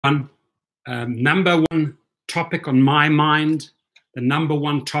Number one topic on my mind, the number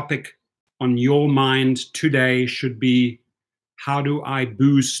one topic on your mind today should be, how do I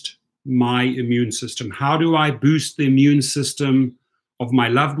boost my immune system? How do I boost the immune system of my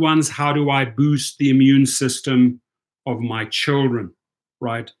loved ones? How do I boost the immune system of my children,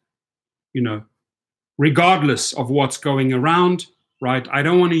 right? You know, regardless of what's going around, right? I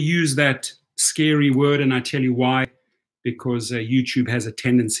don't want to use that scary word, and I tell you why, because YouTube has a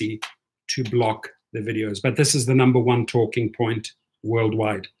tendency to block the videos. But this is the number one talking point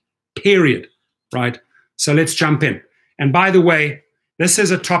worldwide, period, right? So let's jump in. And by the way, this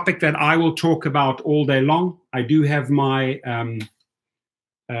is a topic that I will talk about all day long. I do have my,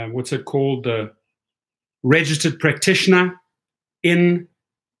 what's it called? The registered practitioner in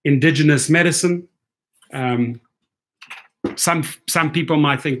indigenous medicine. Some people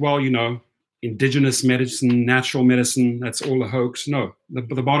might think, well, you know, indigenous medicine, natural medicine, that's all a hoax. No,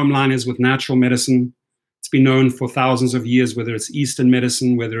 the bottom line is, with natural medicine, it's been known for thousands of years, whether it's Eastern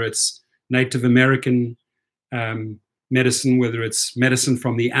medicine, whether it's Native American medicine, whether it's medicine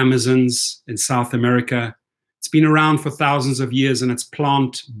from the Amazons in South America. It's been around for thousands of years, and it's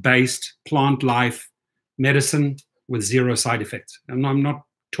plant-based, plant life medicine with zero side effects. And I'm not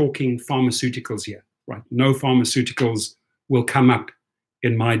talking pharmaceuticals here, right? No pharmaceuticals will come up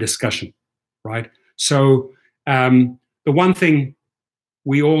in my discussion, right? So the one thing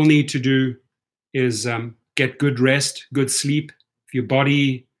we all need to do is get good rest, good sleep. If your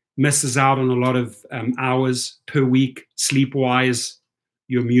body misses out on a lot of hours per week sleep-wise,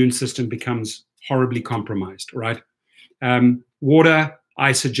 your immune system becomes horribly compromised, right? Water,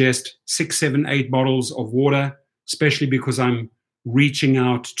 I suggest 6, 7, 8 bottles of water, especially because I'm reaching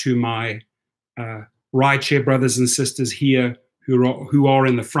out to my rideshare brothers and sisters here who are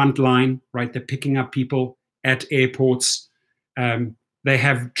in the front line, right? They're picking up people at airports.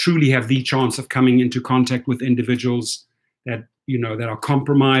 They truly have the chance of coming into contact with individuals that, you know, that are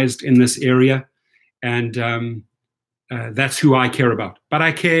compromised in this area. And that's who I care about. But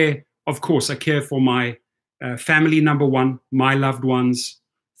I care, of course, I care for my family, number one, my loved ones,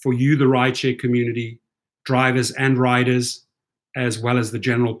 for you, the rideshare community, drivers and riders, as well as the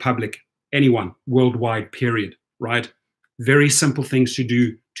general public, anyone, worldwide, period, right? Very simple things to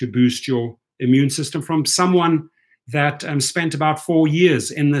do to boost your immune system from someone that spent about 4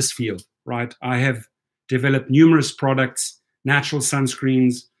 years in this field, right? I have developed numerous products, natural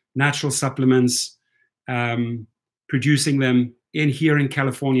sunscreens, natural supplements, producing them here in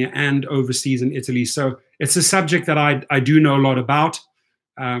California and overseas in Italy. So it's a subject that I do know a lot about.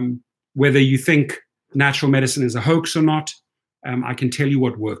 Whether you think natural medicine is a hoax or not, I can tell you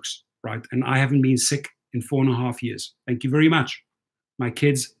what works, right? And I haven't been sick in 4.5 years. Thank you very much. My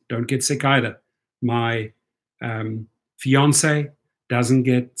kids don't get sick either. My fiance doesn't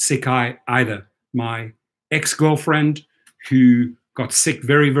get sick either. My ex-girlfriend, who got sick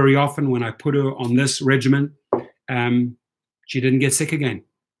very, very often when I put her on this regimen, she didn't get sick again,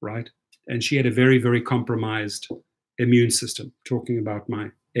 right? And she had a very, very compromised immune system, talking about my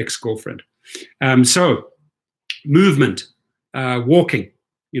ex-girlfriend. So movement, walking,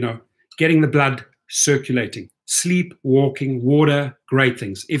 you know, getting the blood circulating, sleep, walking, water, great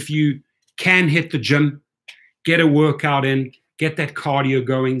things. If you can hit the gym, get a workout in, get that cardio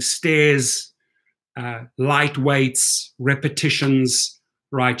going, stairs, light weights, repetitions,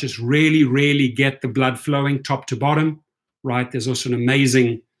 right? Just really, really get the blood flowing top to bottom, right? There's also an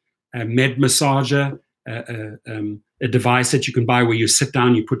amazing med massager, a device that you can buy where you sit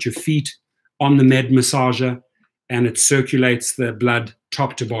down, you put your feet on the med massager, and it circulates the blood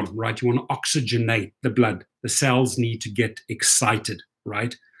top to bottom, right? You want to oxygenate the blood. The cells need to get excited,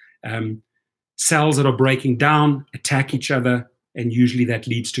 right? Cells that are breaking down attack each other, and usually that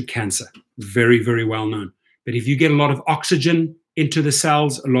leads to cancer. Very, very well known. But if you get a lot of oxygen into the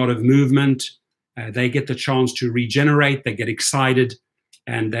cells, a lot of movement, they get the chance to regenerate, they get excited,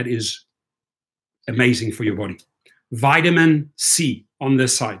 and that is amazing for your body. Vitamin C on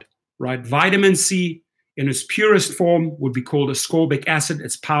this side, right? Vitamin C in its purest form would be called ascorbic acid.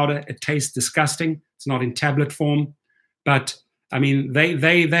 It's powder. It tastes disgusting. It's not in tablet form. But, I mean,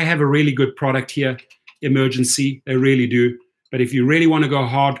 they have a really good product here, Emergency. They really do. But if you really want to go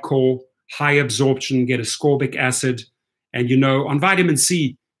hardcore, high absorption, get ascorbic acid, and, you know, on vitamin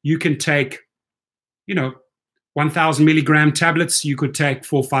C, you can take, you know, 1,000 milligram tablets. You could take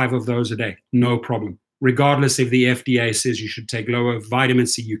 4 or 5 of those a day. No problem. Regardless if the FDA says you should take lower vitamin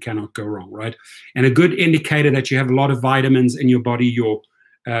C, you cannot go wrong, right? And a good indicator that you have a lot of vitamins in your body, your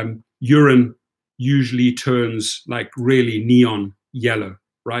urine usually turns like really neon yellow,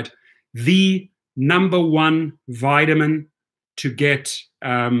 right? The number one vitamin to get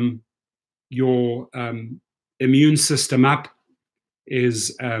your immune system up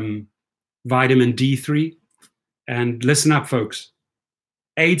is vitamin D3. And listen up, folks.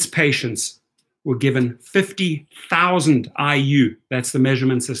 AIDS patients were given 50,000 IU. That's the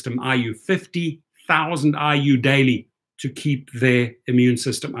measurement system, IU. 50,000 IU daily to keep their immune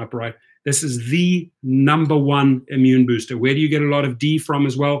system upright. This is the #1 immune booster. Where do you get a lot of D from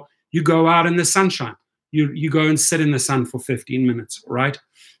as well? You go out in the sunshine. You go and sit in the sun for 15 minutes, right?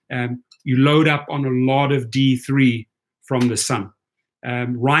 You load up on a lot of D3 from the sun.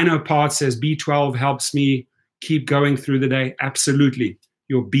 Rhino Part says B12 helps me keep going through the day. Absolutely.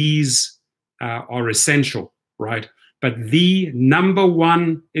 Your Bs are essential, right? But the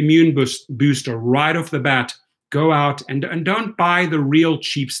 #1 immune booster right off the bat, go out and don't buy the real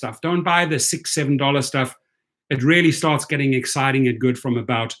cheap stuff. Don't buy the $6, $7 stuff. It really starts getting exciting and good from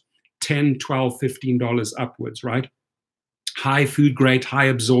about $10, $12, $15 upwards, right? High food grade, high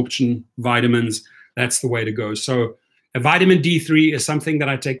absorption vitamins, that's the way to go. So a vitamin D3 is something that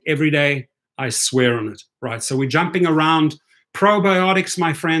I take every day. I swear on it, right? So we're jumping around. Probiotics,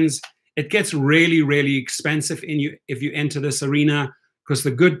 my friends, it gets really, really expensive if you enter this arena, because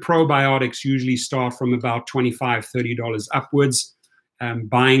the good probiotics usually start from about $25, $30 upwards.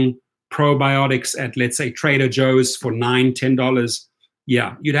 Buying probiotics at, let's say, Trader Joe's for $9, $10,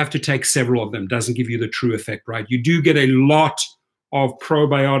 yeah, you'd have to take several of them. Doesn't give you the true effect, right? You do get a lot of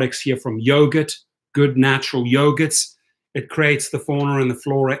probiotics here from yogurt, good natural yogurts. It creates the fauna and the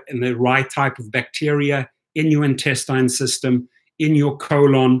flora and the right type of bacteria in your intestine system, in your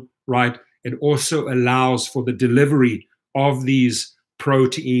colon, right? It also allows for the delivery of these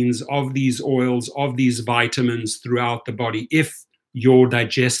proteins, of these oils, of these vitamins throughout the body if your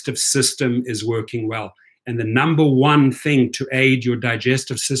digestive system is working well. And the #1 thing to aid your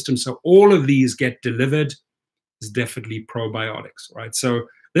digestive system, so all of these get delivered, is definitely probiotics, right? So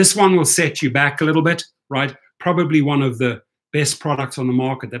this one will set you back a little bit, right? Probably one of the best products on the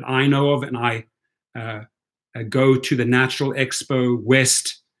market that I know of, and I go to the Natural Expo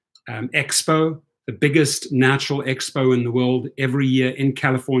West Expo, the biggest natural expo in the world, every year in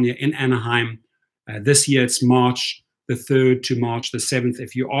California, in Anaheim. This year it's March the 3rd to March the 7th.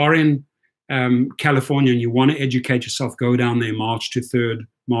 If you are in California and you want to educate yourself, go down there March to 3rd,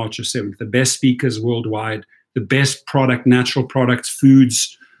 March the 7th. The best speakers worldwide, the best product, natural products,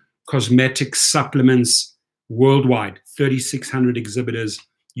 foods, cosmetics, supplements worldwide, 3,600 exhibitors.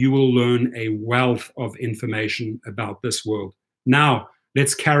 You will learn a wealth of information about this world. Now,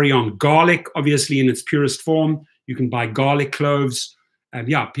 let's carry on. Garlic, obviously, in its purest form. You can buy garlic cloves.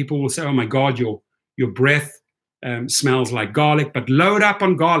 Yeah, people will say, oh my God, your breath smells like garlic, but load up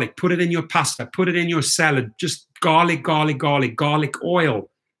on garlic. Put it in your pasta. Put it in your salad. Just garlic, garlic, garlic, garlic oil.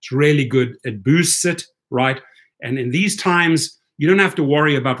 It's really good. It boosts it, right? And in these times, you don't have to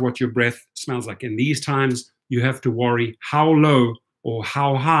worry about what your breath smells like. In these times, you have to worry how low or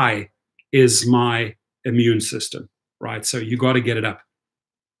how high is my immune system, right? So you got to get it up.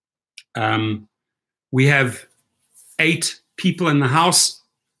 We have 8 people in the house.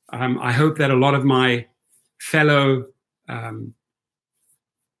 I hope that a lot of my fellow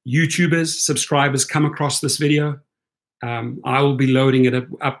YouTubers, subscribers come across this video. I will be loading it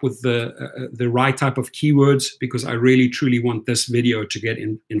up with the right type of keywords, because I really, truly want this video to get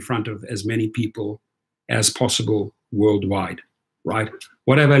in front of as many people as possible worldwide, right?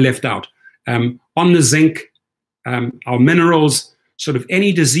 What have I left out? On the zinc, our minerals, sort of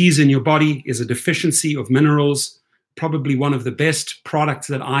any disease in your body is a deficiency of minerals. Probably one of the best products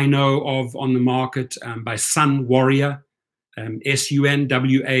that I know of on the market by Sun Warrior, SUNWARRIOR.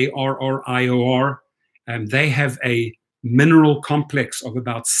 They have a mineral complex of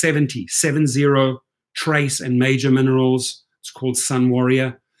about 70 trace and major minerals. It's called Sun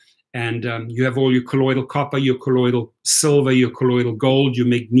Warrior. And you have all your colloidal copper, your colloidal silver, your colloidal gold, your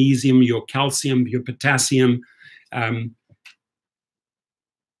magnesium, your calcium, your potassium.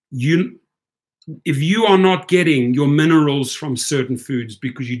 If you are not getting your minerals from certain foods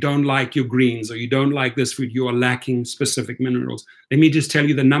because you don't like your greens or you don't like this food, you are lacking specific minerals. Let me just tell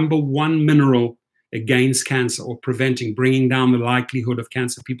you the #1 mineral against cancer, or preventing, bringing down the likelihood of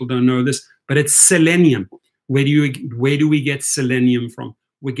cancer. People don't know this, but it's selenium. Where do we get selenium from?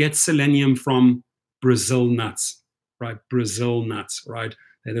 We get selenium from Brazil nuts, right? Brazil nuts, right?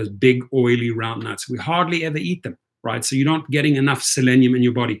 They're those big, oily, round nuts. We hardly ever eat them, right? So you're not getting enough selenium in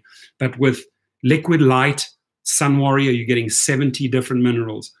your body. But with Liquid Light, Sun Warrior, you're getting 70 different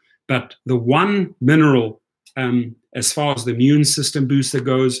minerals. But the one mineral, as far as the immune system booster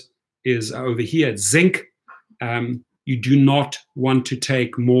goes, is over here, zinc. You do not want to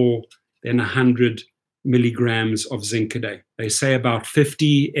take more than 100 milligrams of zinc a day. They say about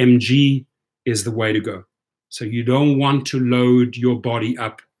 50 mg is the way to go. So you don't want to load your body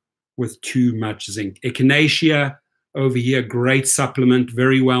up with too much zinc. Echinacea over here, great supplement,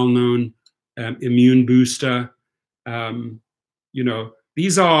 very well known, immune booster. You know,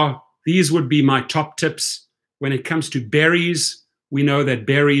 these would be my top tips. When it comes to berries, we know that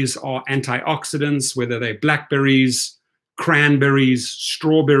berries are antioxidants, whether they're blackberries, cranberries,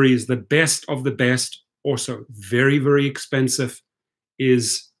 strawberries. The best of the best, also very, very expensive,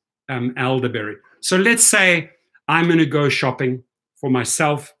 is elderberry. So let's say I'm going to go shopping for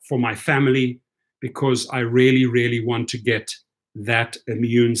myself, for my family, because I really, really want to get that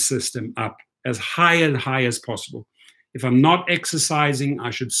immune system up as high as possible. If I'm not exercising, I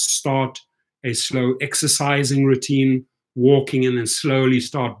should start a slow exercising routine, walking, and then slowly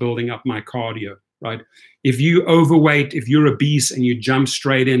start building up my cardio, right? If you're overweight, if you're obese and you jump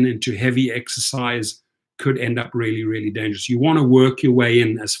straight into heavy exercise, could end up really, really dangerous. You want to work your way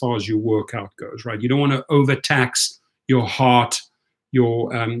in as far as your workout goes, right? You don't want to overtax your heart,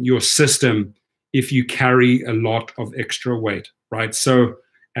 your system, if you carry a lot of extra weight, right? So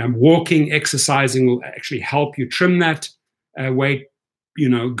walking, exercising will actually help you trim that weight, you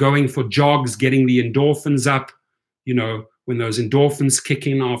know, going for jogs, getting the endorphins up, you know, when those endorphins kick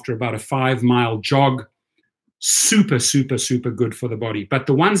in after about a 5-mile jog, super, super, super good for the body. But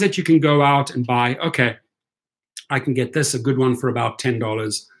the ones that you can go out and buy, okay, I can get this, a good one for about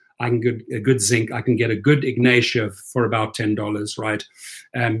 $10. I can get a good zinc. I can get a good Ignatia for about $10, right?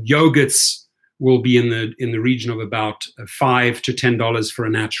 Yogurts will be in the region of about $5 to $10 for a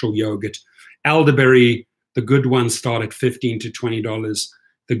natural yogurt. Elderberry, the good ones start at $15 to $20.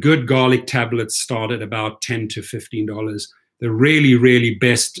 The good garlic tablets start at about $10 to $15. The really, really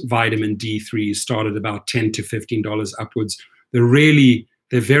best vitamin D3 start at about $10 to $15 upwards.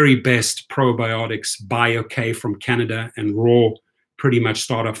 The very best probiotics, BioK from Canada and Raw, pretty much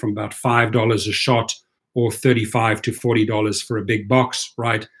start up from about $5 a shot or $35 to $40 for a big box,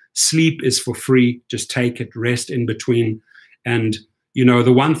 right? Sleep is for free. Just take it, rest in between. And, you know,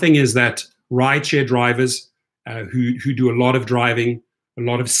 the one thing is that rideshare drivers who do a lot of driving, a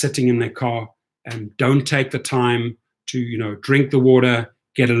lot of sitting in their car, and don't take the time to, you know, drink the water,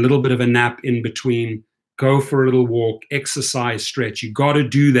 get a little bit of a nap in between, go for a little walk, exercise, stretch. You got to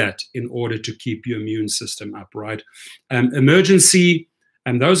do that in order to keep your immune system up, right? Emergency,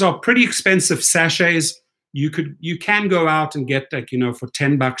 and those are pretty expensive sachets. You can go out and get, like, you know, for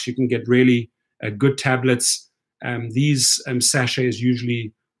 $10 you can get really good tablets. These sachets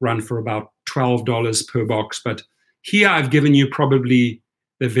usually run for about $12 per box, but here I've given you probably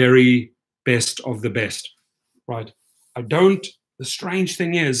the very best of the best, right? The strange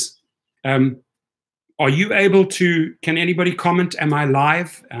thing is, are you able to, can anybody comment, am I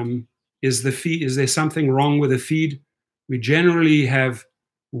live? Is there something wrong with the feed? We generally have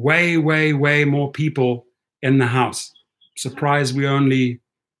way, way, way more people in the house. Surprised we only,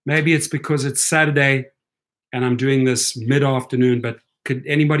 maybe it's because it's Saturday and I'm doing this mid-afternoon, but could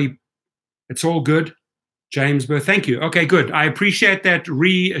anybody, it's all good. James Burr, thank you. Okay, good. I appreciate that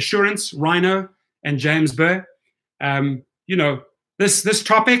reassurance, Rhino and James Burr. You know, this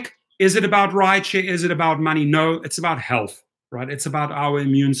topic, is it about rideshare? Is it about money? No, it's about health, right? It's about our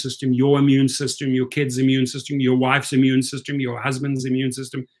immune system, your kid's immune system, your wife's immune system, your husband's immune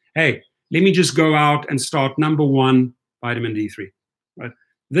system. Hey, let me just go out and start number one, vitamin D3, right?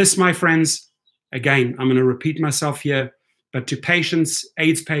 This, my friends, again, I'm going to repeat myself here, but to patients,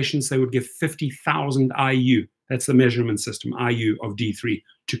 AIDS patients, they would give 50,000 IU. That's the measurement system, IU of D3,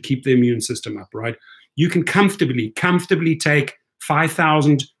 to keep the immune system up, right? You can comfortably take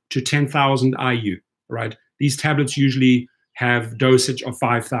 5,000 to 10,000 IU, right? These tablets usually have dosage of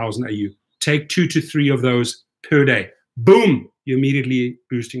 5,000 IU. Take 2 to 3 of those per day. Boom, you're immediately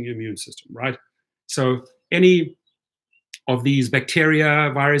boosting your immune system, right? So any of these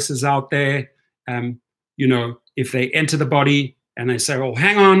bacteria, viruses out there, you know, if they enter the body and they say, oh,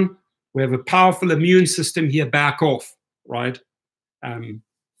 hang on, we have a powerful immune system here, back off, right?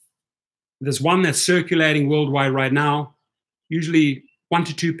 There's one that's circulating worldwide right now, usually 1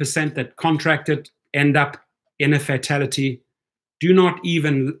 to 2% that contract it end up in a fatality. Do not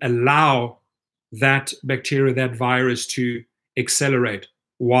even allow that bacteria, that virus to accelerate.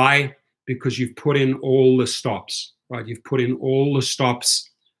 Why? Because you've put in all the stops, right? You've put in all the stops.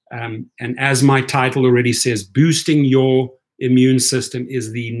 And as my title already says, boosting your immune system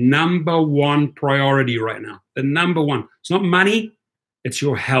is the #1 priority right now. The #1. It's not money, it's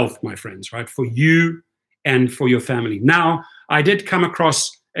your health, my friends, right? For you and for your family. Now, I did come across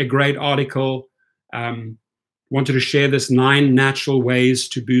a great article, wanted to share this 9 natural ways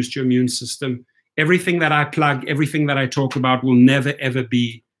to boost your immune system. everything that I plug, everything that I talk about will never, ever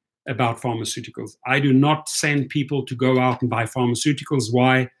be about pharmaceuticals. I do not send people to go out and buy pharmaceuticals.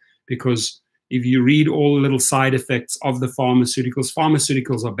 Why? Because if you read all the little side effects of the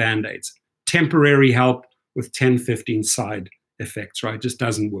pharmaceuticals are band-aids. Temporary help with 10, 15 side effects, right? It just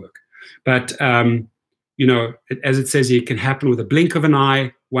doesn't work. But, you know, as it says here, it can happen with a blink of an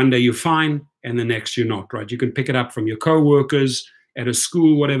eye. One day you're fine, and the next you're not, right? You can pick it up from your co-workers at a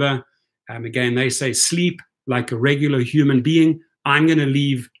school, whatever. Again, they say sleep like a regular human being. I'm going to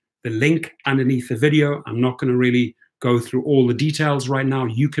leave the link underneath the video. I'm not going to really go through all the details right now.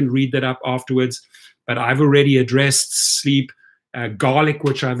 You can read that up afterwards. But I've already addressed sleep. Garlic,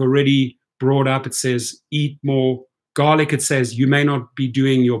 which I've already brought up, it says eat more garlic. It says you may not be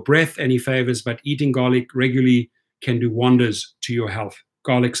doing your breath any favors, but eating garlic regularly can do wonders to your health.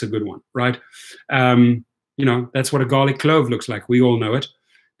 Garlic's a good one, right? You know, that's what a garlic clove looks like. We all know it.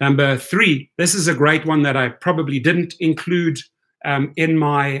 Number 3, this is a great one that I probably didn't include in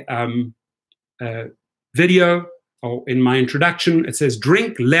my video or in my introduction. It says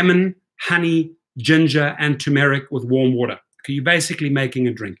drink lemon, honey, ginger, and turmeric with warm water. Okay, you're basically making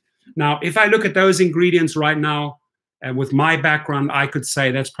a drink. Now, if I look at those ingredients right now, with my background, I could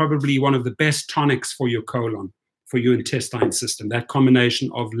say that's probably one of the best tonics for your colon, for your intestine system, that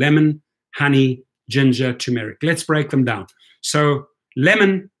combination of lemon, honey, ginger, turmeric. Let's break them down. So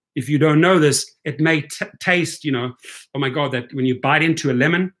lemon, if you don't know this, it may taste, you know, oh my God, that when you bite into a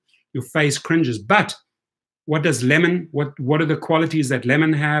lemon, your face cringes. But what does lemon, what are the qualities that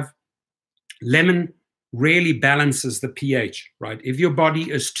lemon have? Lemon really balances the pH, right? If your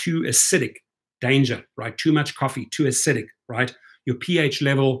body is too acidic, danger, right? Too much coffee, too acidic, right? Your pH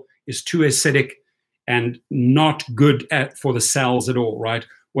level is too acidic and not good for the cells at all, right?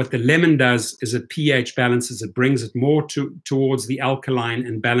 What the lemon does is it pH balances, it brings it more towards the alkaline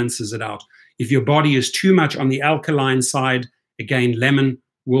and balances it out. If your body is too much on the alkaline side, again, lemon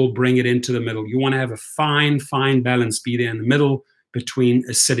will bring it into the middle. You want to have a fine, fine balance, be there in the middle between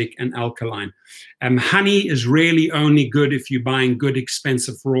acidic and alkaline. Honey is really only good if you're buying good,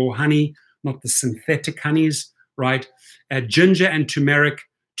 expensive raw honey, not the synthetic honeys, right? Ginger and turmeric.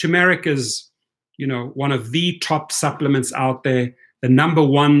 Turmeric is, you know, one of the top supplements out there. The number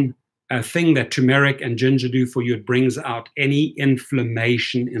one thing that turmeric and ginger do for you, it brings out any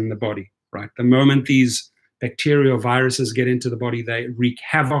inflammation in the body, right? The moment these bacteria or viruses get into the body, they wreak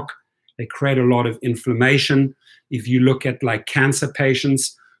havoc. They create a lot of inflammation. If you look at like cancer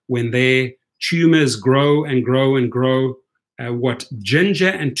patients, when their tumors grow and grow and grow, what ginger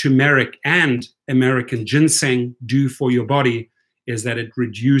and turmeric and American ginseng do for your body is that it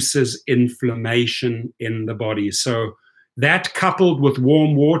reduces inflammation in the body. So that coupled with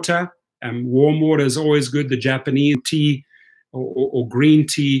warm water is always good, the Japanese tea or green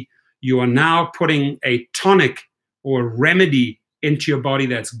tea, you are now putting a tonic or a remedy into your body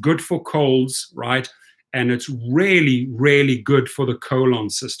that's good for colds, right? And it's really, really good for the colon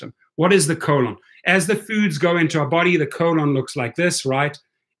system. What is the colon? As the foods go into our body, the colon looks like this, right?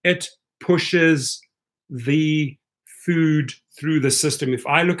 It pushes the food through the system. If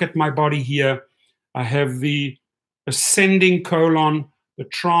I look at my body here, I have the ascending colon, the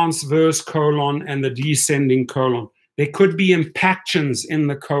transverse colon, and the descending colon. There could be impactions in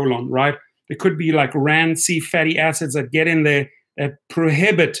the colon, right? There could be like rancid fatty acids that get in there that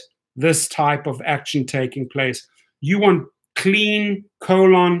prohibit this type of action taking place. You want clean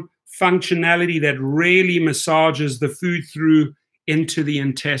colon functionality that really massages the food through into the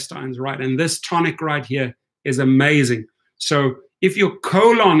intestines, right? And this tonic right here is amazing. So if your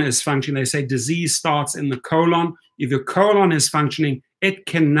colon is functioning, they say disease starts in the colon. If your colon is functioning, it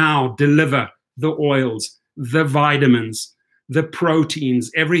can now deliver the oils, the vitamins, the proteins,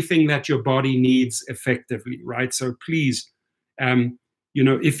 everything that your body needs effectively, right? So please, you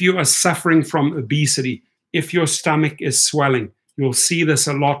know, if you are suffering from obesity, if your stomach is swelling, you'll see this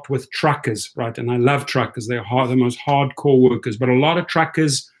a lot with truckers, right? And I love truckers. They're the most hardcore workers. But a lot of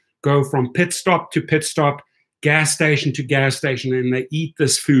truckers go from pit stop to pit stop, gas station to gas station, and they eat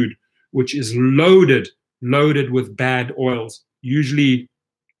this food, which is loaded with bad oils. Usually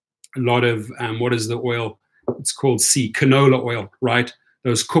a lot of, what is the oil? It's called canola oil, right?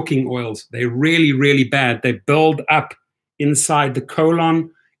 Those cooking oils. They're really, really bad. They build up inside the colon,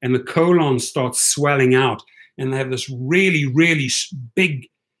 and the colon starts swelling out. And they have this really, really big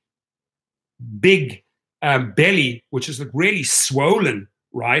belly, which is like really swollen,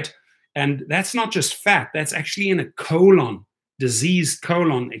 right? And that's not just fat. That's actually in a colon, diseased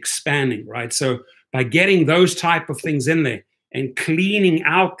colon expanding, right? So by getting those type of things in there and cleaning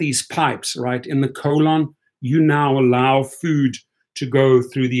out these pipes, right, in the colon, you now allow food to go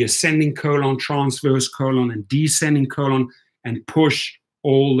through the ascending colon, transverse colon, and descending colon and push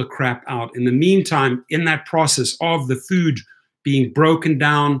all the crap out. In the meantime, in that process of the food being broken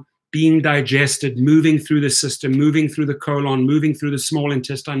down, being digested, moving through the system, moving through the colon, moving through the small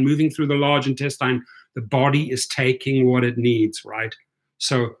intestine, moving through the large intestine, the body is taking what it needs, right?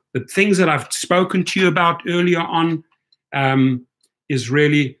 So the things that I've spoken to you about earlier on is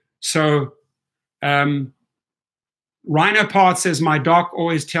really, so Rhino Part says, my doc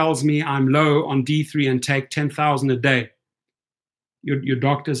always tells me I'm low on D3 and take 10,000 a day. Your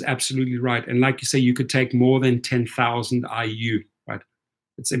doctor's absolutely right. And like you say, you could take more than 10,000 IU, right?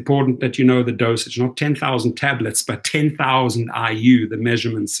 It's important that you know the dosage, not 10,000 tablets, but 10,000 IU, the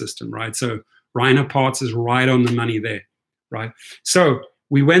measurement system, right? So Rhino Parts is right on the money there, right? So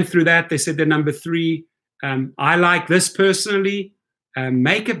we went through that. They said they're number 3. I like this personally.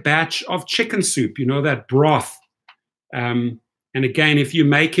 Make a batch of chicken soup, you know, that broth. And again, if you're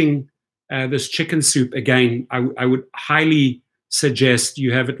making this chicken soup, again, I would highly suggest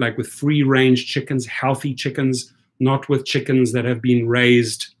you have it like with free-range chickens, healthy chickens, not with chickens that have been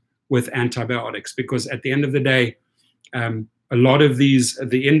raised with antibiotics. Because at the end of the day, a lot of these,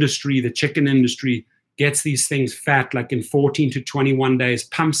 the industry, the chicken industry, gets these things fat like in 14 to 21 days,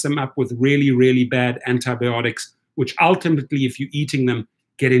 pumps them up with really, really bad antibiotics, which ultimately, if you're eating them,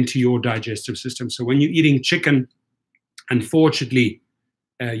 get into your digestive system. So when you're eating chicken, unfortunately,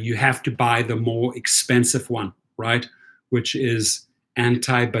 you have to buy the more expensive one, right? Which is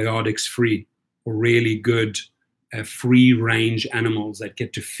antibiotics free, or really good free range animals that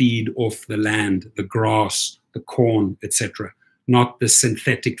get to feed off the land, the grass, the corn, etc. Not the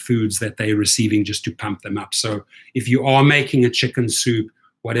synthetic foods that they're receiving just to pump them up. So if you are making a chicken soup,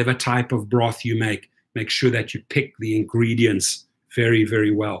 whatever type of broth you make sure that you pick the ingredients very,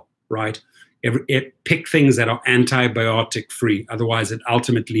 very well, right? Pick things that are antibiotic free. Otherwise, it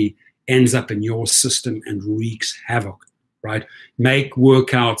ultimately ends up in your system and wreaks havoc, right? Make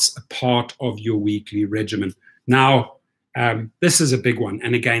workouts a part of your weekly regimen. Now, this is a big one.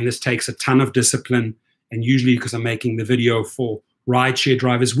 And again, this takes a ton of discipline. And usually, because I'm making the video for rideshare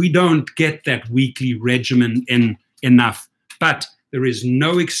drivers, we don't get that weekly regimen in enough. But there is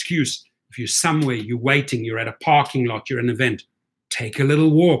no excuse. If you're somewhere, you're waiting, you're at a parking lot, you're at an event, take a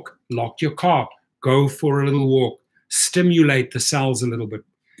little walk, lock your car, go for a little walk, stimulate the cells a little bit.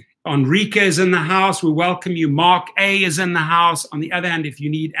 Enrique is in the house. We welcome you. Mark A is in the house. On the other hand, if you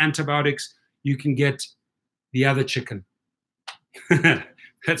need antibiotics, you can get the other chicken.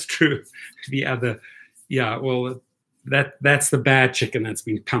 That's true. The other, yeah, well, that's the bad chicken that's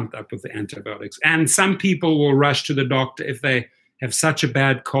been pumped up with the antibiotics. And some people will rush to the doctor if they have such a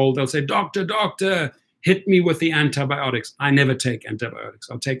bad cold. They'll say, doctor, hit me with the antibiotics. I never take antibiotics.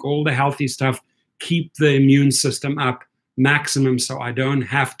 I'll take all the healthy stuff, keep the immune system up maximum so I don't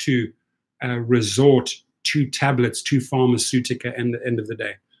have to resort to tablets, to pharmaceutica at the end of the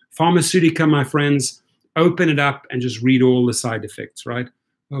day. Pharmaceutica, my friends, open it up and just read all the side effects, right?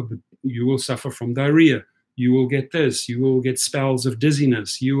 Oh, but you will suffer from diarrhea. You will get this. You will get spells of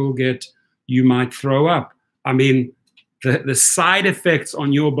dizziness. You might throw up. I mean, the side effects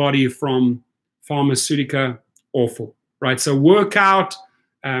on your body from pharmaceutica, awful, right? So workout,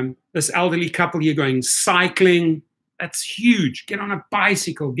 this elderly couple here going cycling, that's huge. Get on a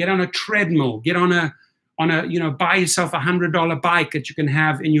bicycle, get on a treadmill, get on a, buy yourself $100 bike that you can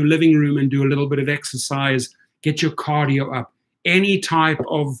have in your living room and do a little bit of exercise, get your cardio up. Any type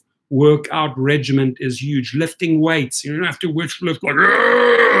of workout regimen is huge. Lifting weights, you don't have to lift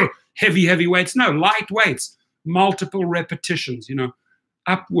like heavy weights. No, light weights, multiple repetitions,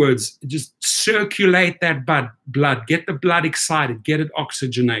 upwards, just circulate that blood, get the blood excited, get it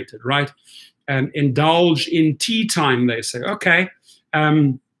oxygenated, right? Indulge in tea time, they say. Okay,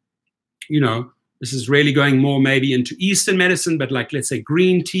 this is really going more maybe into Eastern medicine, but like, let's say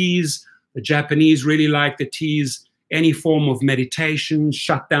green teas, the Japanese really like the teas, any form of meditation,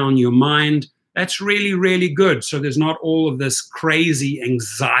 shut down your mind. That's really, really good. So there's not all of this crazy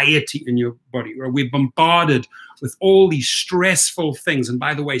anxiety in your body, where we're bombarded with all these stressful things. And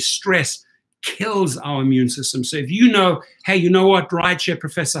by the way, stress kills our immune system. So if you know, hey, you know what, Rideshare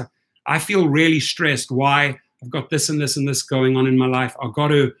Professor, I feel really stressed. Why? I've got this and this and this going on in my life. I've got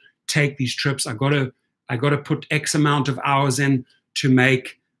to take these trips. I got to put X amount of hours in to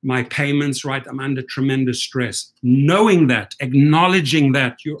make my payments right. I'm under tremendous stress. Knowing that, acknowledging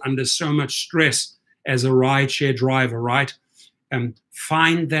that you're under so much stress as a rideshare driver, right?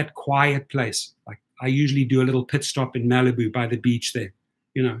 Find that quiet place. Like I usually do a little pit stop in Malibu by the beach there.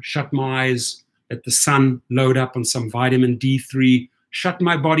 Shut my eyes, let the sun load up on some vitamin D3, shut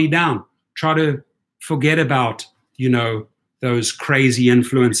my body down, try to forget about, those crazy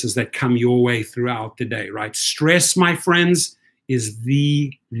influences that come your way throughout the day, right? Stress, my friends, is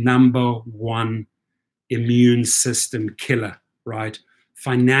the #1 immune system killer, right?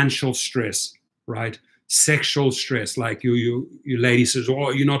 Financial stress, right? Sexual stress, like you lady says, oh,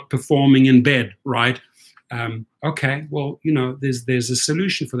 you're not performing in bed, right? Okay, well, there's a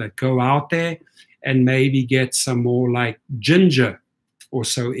solution for that. Go out there and maybe get some more like ginger or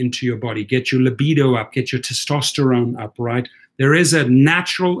so into your body. Get your libido up, get your testosterone up, right? There is a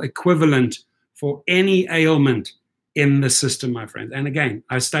natural equivalent for any ailment in the system, my friends. And again,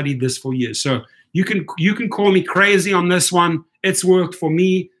 I studied this for years. So you can call me crazy on this one. It's worked for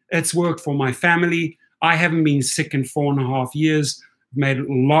me. It's worked for my family. I haven't been sick in 4.5 years. Made a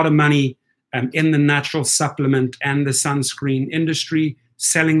lot of money in the natural supplement and the sunscreen industry,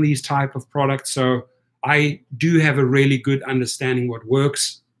 selling these type of products. So I do have a really good understanding what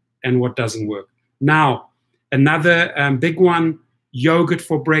works and what doesn't work. Now, another big one, yogurt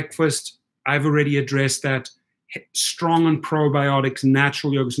for breakfast. I've already addressed that. Strong on probiotics,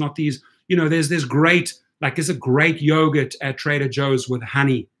 natural yogurts, not these, there's great, like there's a great yogurt at Trader Joe's with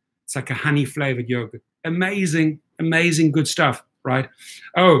honey. It's like a honey flavored yogurt. Amazing, amazing good stuff, right?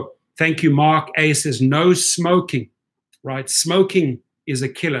 Oh, thank you, Mark A says no smoking, right? Smoking is a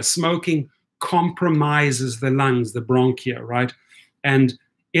killer. Smoking compromises the lungs, the bronchia, right? And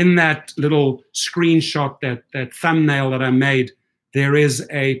in that little screenshot, that thumbnail that I made, there is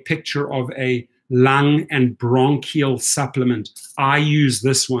a picture of a lung and bronchial supplement. I use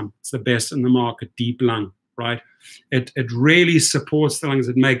this one. It's the best in the market, Deep Lung, right? It really supports the lungs.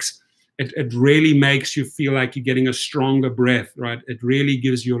 It really makes you feel like you're getting a stronger breath, right? It really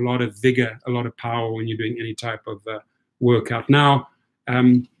gives you a lot of vigor, a lot of power when you're doing any type of workout. Now,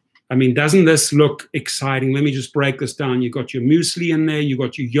 doesn't this look exciting? Let me just break this down. You got your muesli in there, you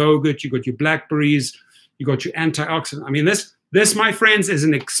got your yogurt, you got your blackberries, you got your antioxidant. This, my friends, is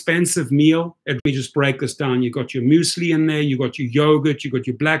an expensive meal. Let me just break this down. You got your muesli in there, you got your yogurt, you got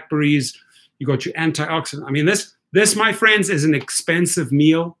your blackberries, you got your antioxidant. This, my friends, is an expensive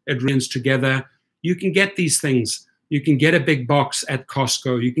meal. It runs together. You can get these things. You can get a big box at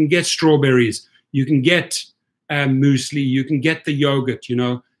Costco. You can get strawberries. You can get muesli. You can get the yogurt,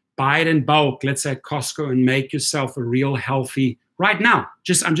 Buy it in bulk, let's say at Costco, and make yourself a real healthy, right now,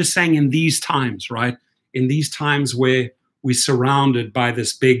 I'm just saying in these times, right? In these times where we're surrounded by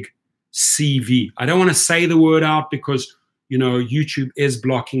this big CV. I don't want to say the word out because, YouTube is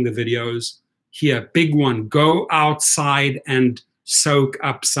blocking the videos. Here, big one, go outside and soak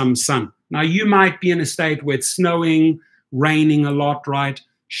up some sun. Now, you might be in a state where it's snowing, raining a lot, right?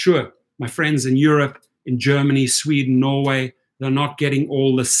 Sure, my friends in Europe, in Germany, Sweden, Norway, they're not getting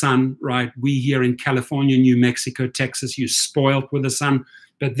all the sun, right? We here in California, New Mexico, Texas, you're spoiled with the sun.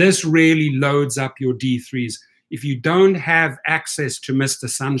 But this really loads up your D3s. If you don't have access to Mr.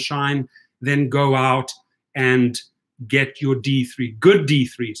 Sunshine, then go out and get your D3, good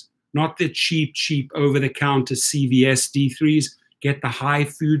D3s, not the cheap, over-the-counter CVS D3s. Get the high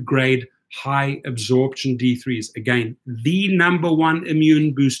food grade, high absorption D3s. Again, the #1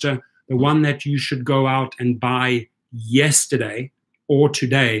 immune booster, the one that you should go out and buy yesterday or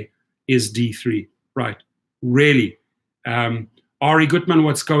today is D3, right? Really. Ari Gutman,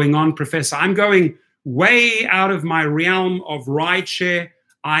 what's going on, Professor? I'm going way out of my realm of rideshare.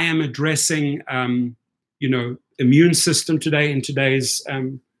 I am addressing, immune system today in today's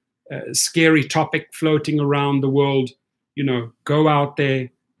scary topic floating around the world. Go out there,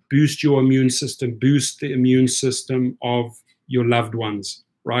 boost your immune system, boost the immune system of your loved ones,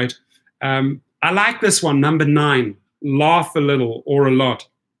 right? I like this one, #9, laugh a little or a lot.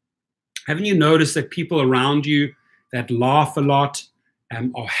 Haven't you noticed that people around you that laugh a lot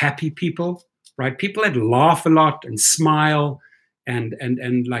are happy people, right? People that laugh a lot and smile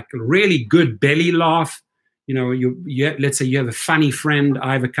and like a really good belly laugh. Let's say you have a funny friend.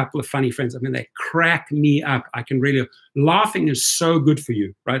 I have a couple of funny friends. They crack me up. Laughing is so good for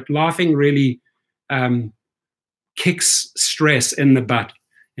you, right? Laughing really kicks stress in the butt.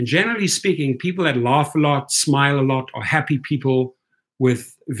 And generally speaking, people that laugh a lot, smile a lot, are happy people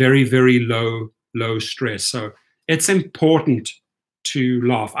with very, very low stress. So it's important to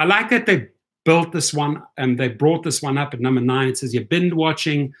laugh. I like that they built this one and they brought this one up at #9. It says, you're binge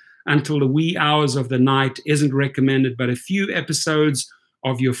watching until the wee hours of the night isn't recommended, but a few episodes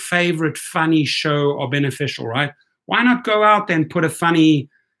of your favorite funny show are beneficial, right? Why not go out there and put a funny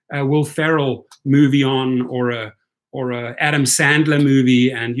Will Ferrell movie on, or a Adam Sandler movie,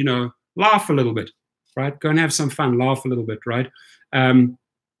 and laugh a little bit, right? Go and have some fun, laugh a little bit, right?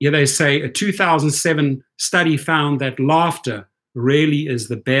 They say a 2007 study found that laughter really is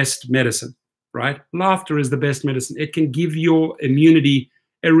the best medicine. right? Laughter is the best medicine. It can give your immunity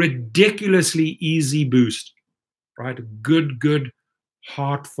a ridiculously easy boost, right? A good,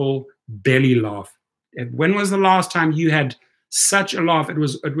 heartful belly laugh. And when was the last time you had such a laugh? It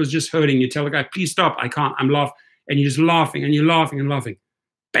was just hurting. You tell the guy, please stop, I can't, I'm laughing. And you're just laughing and you're laughing and laughing.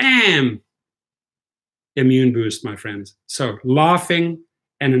 Bam! Immune boost, my friends. So laughing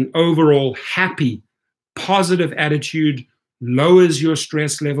and an overall happy, positive attitude lowers your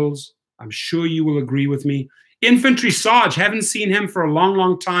stress levels. I'm sure you will agree with me. Infantry Sarge, haven't seen him for a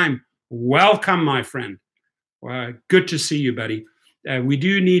long time. Welcome, my friend. Good to see you, buddy. We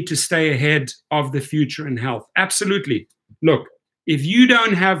do need to stay ahead of the future in health. Absolutely. Look, if you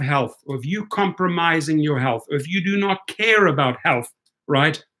don't have health, or if you're compromising your health, or if you do not care about health,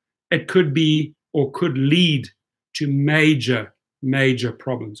 right, it could be or could lead to major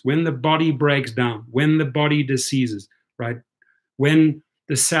problems. When the body breaks down, when the body diseases, right, when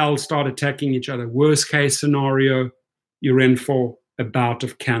the cells start attacking each other, worst case scenario, you're in for a bout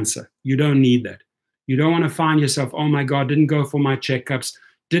of cancer. You don't need that. You don't want to find yourself, oh my God, didn't go for my checkups,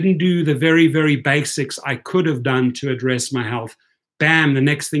 didn't do the very basics I could have done to address my health. Bam, the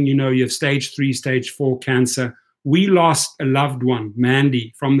next thing you know, you have stage 3, stage 4 cancer. We lost a loved one,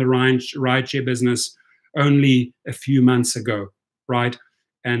 Mandy, from the rideshare business only a few months ago, right?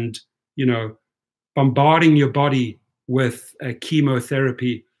 And, you know, bombarding your body with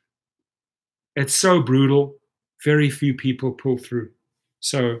chemotherapy, it's so brutal. Very few people pull through.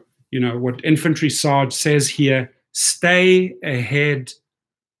 So, you know, what Infantry Sarge says here, stay ahead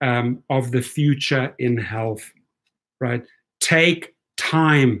of the future in health, right? Take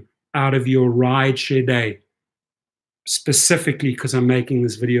time out of your rideshare day, specifically because I'm making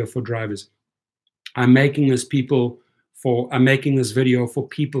this video for drivers. I'm making this video for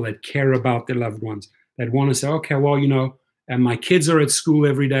people that care about their loved ones, that want to say, okay, well, you know, and my kids are at school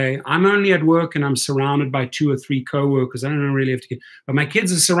every day. I'm only at work and I'm surrounded by 2 or 3 co-workers. I don't really have to, but my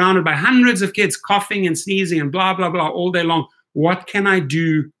kids are surrounded by hundreds of kids coughing and sneezing and blah, blah, blah all day long. What can I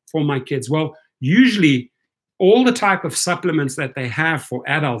do for my kids? Well, usually all the type of supplements that they have for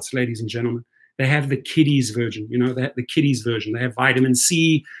adults, ladies and gentlemen, they have the kiddies version, you know, the kiddies version. They have vitamin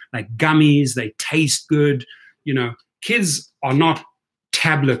C, like gummies, they taste good. You know, kids are not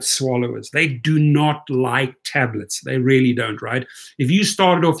tablet swallowers. They do not like tablets. They really don't, right? If you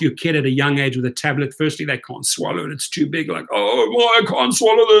started off your kid at a young age with a tablet, firstly, they can't swallow it. It's too big. Like, oh, well, I can't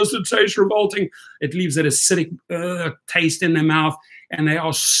swallow this. It tastes revolting. It leaves that acidic taste in their mouth, and they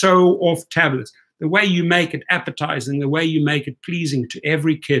are so off tablets. The way you make it appetizing, the way you make it pleasing to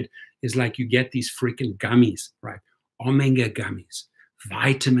every kid is like you get these freaking gummies, right? Omega gummies,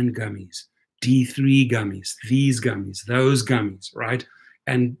 vitamin gummies, D3 gummies, these gummies, those gummies, right?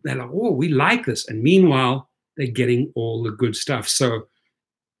 And they're like, oh, we like this. And meanwhile, they're getting all the good stuff. So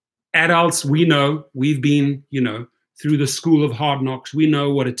adults, we know, we've been, you know, through the school of hard knocks. We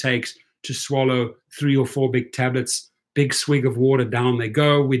know what it takes to swallow 3 or 4 big tablets, big swig of water, down they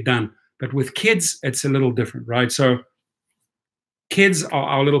go, we're done. But with kids, it's a little different, right? So kids are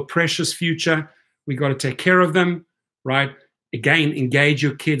our little precious future. We got to take care of them, right? Again, engage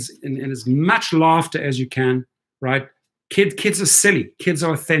your kids in as much laughter as you can, right? Kids are silly. Kids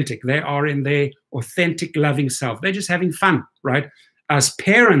are authentic. They are in their authentic, loving self. They're just having fun, right? As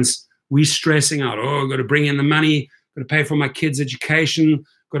parents, we're stressing out. Oh, I've got to bring in the money, got to pay for my kids' education,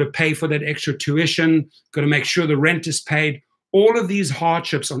 got to pay for that extra tuition, got to make sure the rent is paid. All of these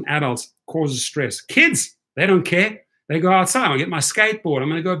hardships on adults causes stress. Kids, they don't care. They go outside. I'm going to get my skateboard. I'm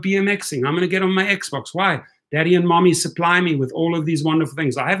going to go BMXing. I'm going to get on my Xbox. Why? Daddy and mommy supply me with all of these wonderful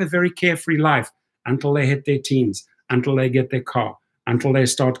things. I have a very carefree life until they hit their teens, until they get their car, until they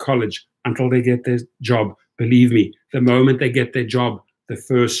start college, until they get their job. Believe me, the moment they get their job, the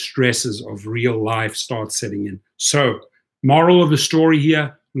first stresses of real life start setting in. So, moral of the story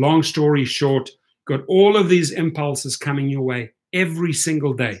here, long story short, got all of these impulses coming your way every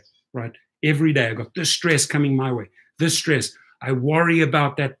single day, right? Every day. I got this stress coming my way, this stress. I worry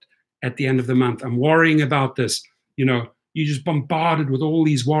about that at the end of the month. I'm worrying about this. You know, you're just bombarded with all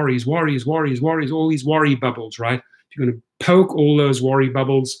these worries, all these worry bubbles, right? You're going to poke all those worry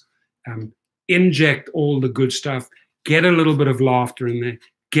bubbles, inject all the good stuff, get a little bit of laughter in there,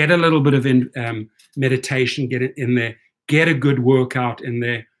 get a little bit of meditation, get it in there, get a good workout in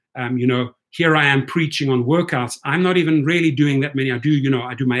there. You know, here I am preaching on workouts. I'm not even really doing that many. I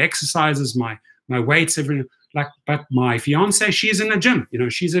do my exercises, my weights, everything. But my fiance, she's in the gym. You know,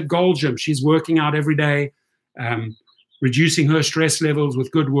 she's at Gold Gym. She's working out every day, reducing her stress levels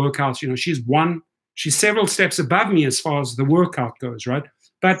with good workouts. You know, she's several steps above me as far as the workout goes, right?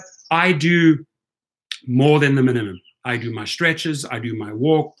 But I do more than the minimum. I do my stretches. I do my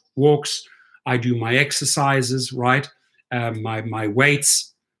walks. I do my exercises, right? My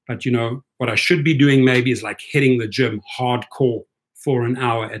weights. But, you know, what I should be doing maybe is like hitting the gym hardcore for an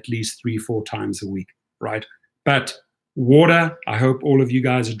hour, at least 3-4 times a week, right? But water, I hope all of you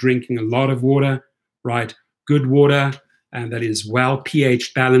guys are drinking a lot of water, right? Good water, and that is well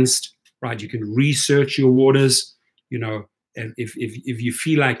pH balanced, right? You can research your waters, you know, and if you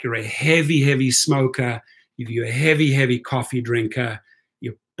feel like you're a heavy smoker, if you're a heavy coffee drinker,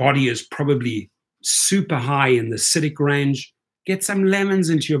 your body is probably super high in the acidic range, get some lemons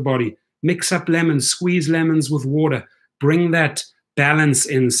into your body, mix up lemons, squeeze lemons with water, bring that balance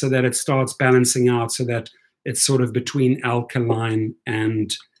in so that it starts balancing out, so that it's sort of between alkaline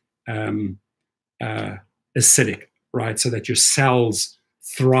and acidic, right? So that your cells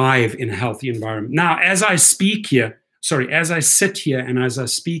thrive in a healthy environment. Now, as I sit here and as I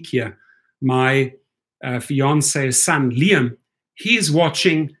speak here, my fiance's son, Liam, he's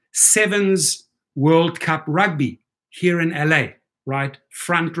watching Sevens World Cup rugby here in LA, right?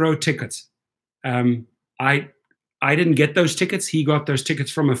 Front row tickets. I didn't get those tickets. He got those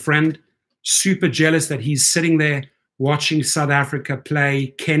tickets from a friend. Super jealous that he's sitting there watching South Africa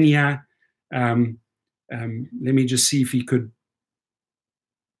play Kenya. Let me just see if he could.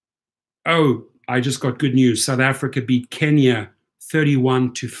 Oh, I just got good news. South Africa beat Kenya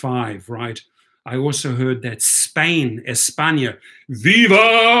 31-5, right? I also heard that Spain, España, Viva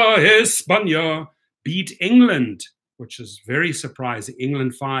España, beat England, which is very surprising.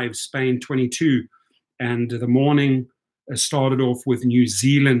 England 5, Spain 22. And the morning started off with New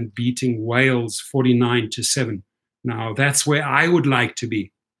Zealand beating Wales 49-7. Now, that's where I would like to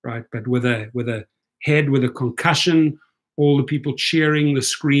be, right? But with a head with a concussion, all the people cheering, the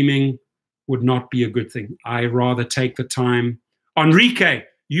screaming would not be a good thing. I rather take the time. Enrique,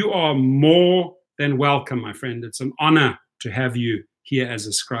 you are more than welcome, my friend. It's an honor to have you here as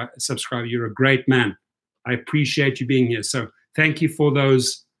a subscriber. You're a great man. I appreciate you being here. So thank you for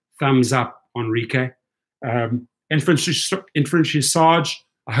those thumbs up, Enrique. Infantry Sarge,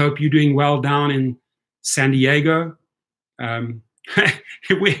 I hope you're doing well down in San Diego.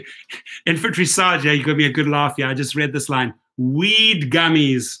 Infantry Sarge, yeah, you got me a good laugh. Yeah, I just read this line. Weed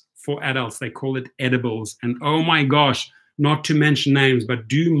gummies for adults. They call it edibles. And oh my gosh, not to mention names, but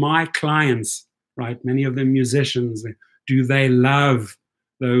do my clients, right, many of them musicians, do they love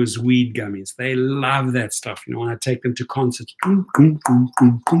those weed gummies? They love that stuff. You know, when I take them to concerts,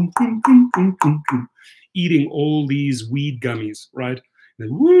 eating all these weed gummies, right?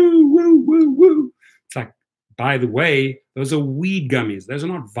 And woo. It's like, by the way, those are weed gummies. Those are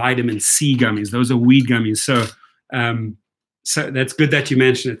not vitamin C gummies. Those are weed gummies. So that's good that you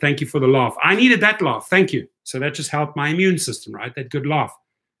mentioned it. Thank you for the laugh. I needed that laugh. Thank you. So that just helped my immune system, right? That good laugh.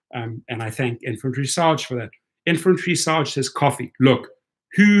 And I thank Infantry Sarge for that. Infantry Sarge says coffee. Look,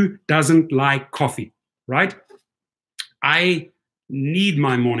 who doesn't like coffee, right? I need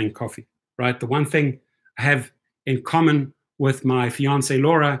my morning coffee, right? The one thing I have in common with my fiance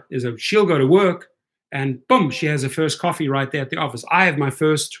Laura is that she'll go to work and boom, she has her first coffee right there at the office. I have my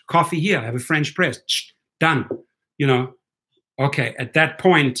first coffee here. I have a French press. Done. You know, okay, at that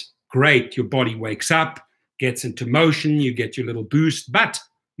point, great. Your body wakes up, gets into motion, you get your little boost. But,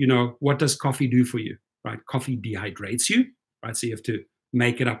 you know, what does coffee do for you, right? Coffee dehydrates you, right? So you have to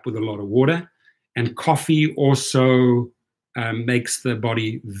make it up with a lot of water. And coffee also makes the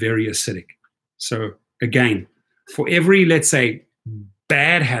body very acidic. So again, for every, let's say,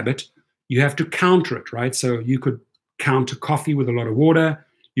 bad habit, you have to counter it, right? So you could counter coffee with a lot of water.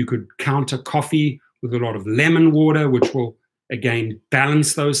 You could counter coffee with a lot of lemon water, which will, again,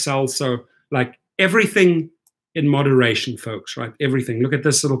 balance those cells. So like everything in moderation, folks, right? Everything. Look at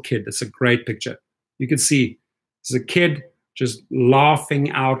this little kid. That's a great picture. You can see there's a kid just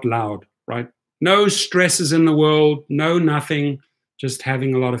laughing out loud, right? No stresses in the world, no nothing, just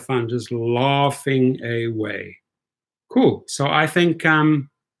having a lot of fun, just laughing away. Cool. So I think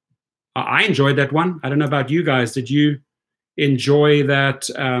I enjoyed that one. I don't know about you guys. Did you enjoy that?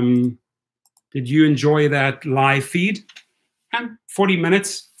 Did you enjoy that live feed? 40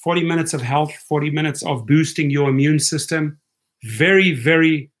 minutes of health, 40 minutes of boosting your immune system. Very,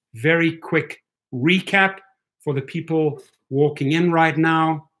 very, very quick recap for the people walking in right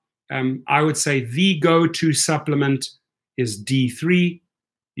now. I would say the go-to supplement is D3.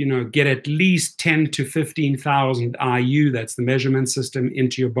 You know, get at least 10 to 15,000 IU, that's the measurement system,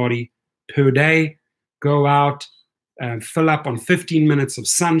 into your body per day. Go out, fill up on 15 minutes of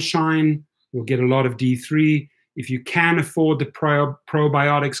sunshine. You'll get a lot of D3. If you can afford the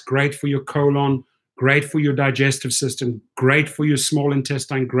probiotics, great for your colon, great for your digestive system, great for your small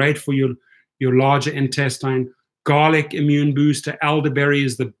intestine, great for your larger intestine. garlic immune booster. Elderberry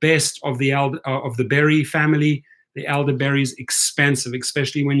is the best of the berry family. The elderberry is expensive,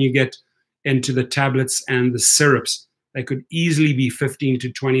 especially when you get into the tablets and the syrups. They could easily be $15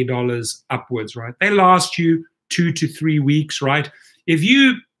 to $20 upwards, right? They last you 2 to 3 weeks, right? If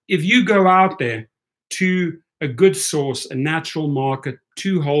you go out there to a good source, a natural market,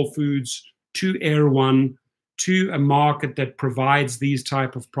 to Whole Foods, to Air One, to a market that provides these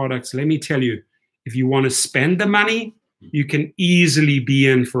type of products, let me tell you, if you want to spend the money, you can easily be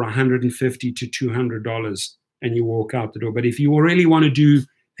in for $150 to $200 and you walk out the door. But if you really want to do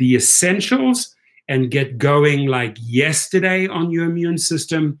the essentials and get going like yesterday on your immune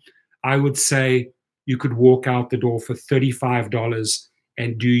system, I would say you could walk out the door for $35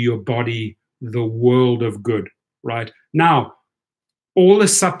 and do your body the world of good, right? Now, all the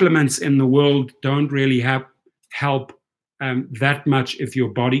supplements in the world don't really help that much if your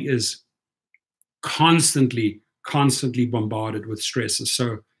body is constantly bombarded with stresses.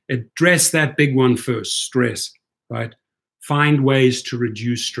 So address that big one first, stress, right? Find ways to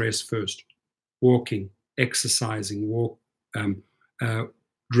reduce stress first. Walking, exercising,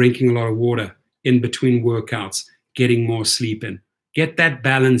 drinking a lot of water in between workouts, getting more sleep in. Get that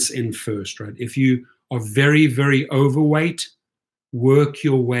balance in first, right? If you are very, very overweight, work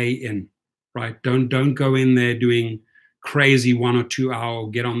your way in, right? Don't go in there doing crazy 1 or 2 hour,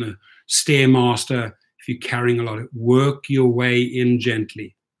 get on the Stairmaster if you're carrying a lot of, work your way in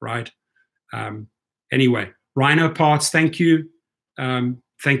gently, right? Anyway, Rhino Parts, thank you.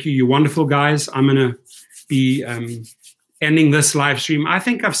 Thank you, you wonderful guys. I'm going to be ending this live stream. I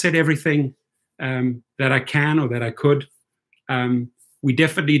think I've said everything that I can or that I could. We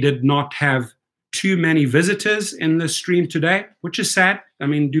definitely did not have too many visitors in this stream today, which is sad. I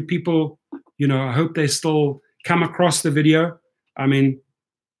mean, do people, I hope they still come across the video. I mean,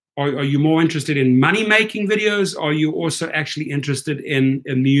 are you more interested in money-making videos? Or are you also actually interested in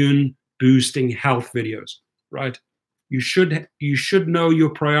immune-boosting health videos, right? You should know your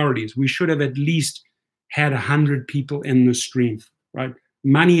priorities. We should have at least had 100 people in the stream, right?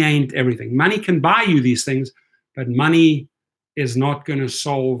 Money ain't everything. Money can buy you these things, but money is not going to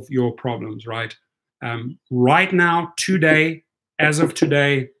solve your problems, right? Right now, today, as of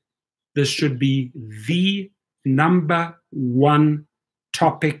today, this should be the #1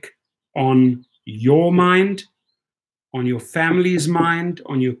 topic on your mind, on your family's mind,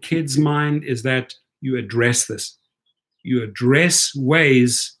 on your kids' mind, is that you address this. You address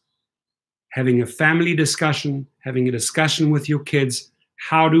ways, having a family discussion, having a discussion with your kids.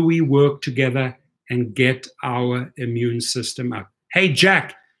 How do we work together and get our immune system up? Hey,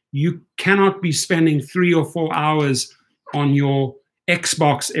 Jack, you cannot be spending 3 or 4 hours on your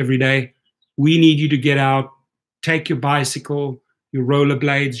Xbox every day. We need you to get out, take your bicycle, your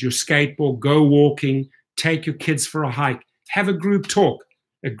rollerblades, your skateboard, go walking, take your kids for a hike, have a group talk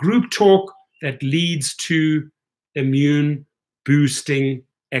that leads to immune boosting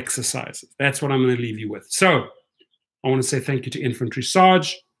exercises. That's what I'm going to leave you with. So I want to say thank you to Infantry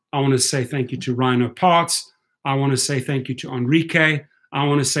Sarge. I want to say thank you to Rhino Parts. I want to say thank you to Enrique. I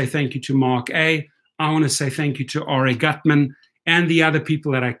want to say thank you to Mark A. I want to say thank you to R.A. Gutman and the other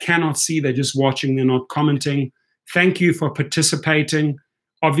people that I cannot see. They're just watching. They're not commenting. Thank you for participating.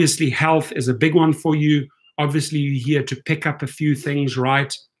 Obviously, health is a big one for you. Obviously, you're here to pick up a few things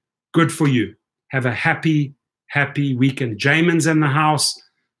right. Good for you. Have a happy weekend. Jamin's in the house.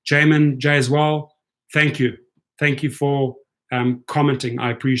 Jamin, Jay as well. Thank you. Thank you for commenting.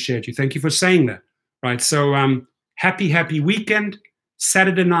 I appreciate you. Thank you for saying that. Right. So happy weekend.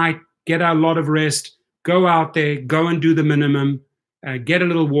 Saturday night, get a lot of rest. Go out there. Go and do the minimum. Get a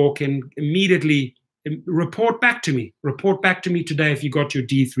little walk in. Immediately report back to me. Report back to me today if you got your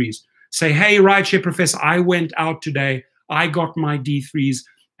D3s. Say, hey, Rideshare Professor, I went out today. I got my D3s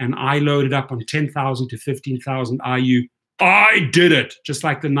and I loaded up on 10,000 to 15,000 IU. I did it. Just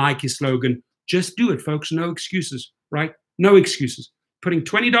like the Nike slogan. Just do it, folks. No excuses, right? No excuses. Putting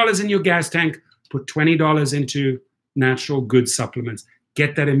 $20 in your gas tank, put $20 into natural good supplements.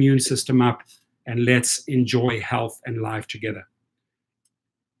 Get that immune system up and let's enjoy health and life together.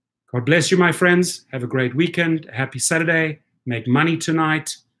 God bless you, my friends. Have a great weekend. Happy Saturday. Make money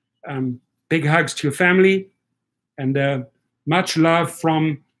tonight. Big hugs to your family. And much love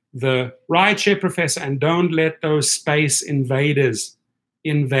from the Rideshare Professor. And don't let those space invaders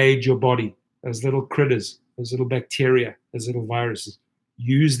invade your body. Those little critters, those little bacteria, those little viruses.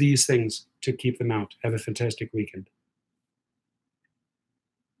 Use these things to keep them out. Have a fantastic weekend.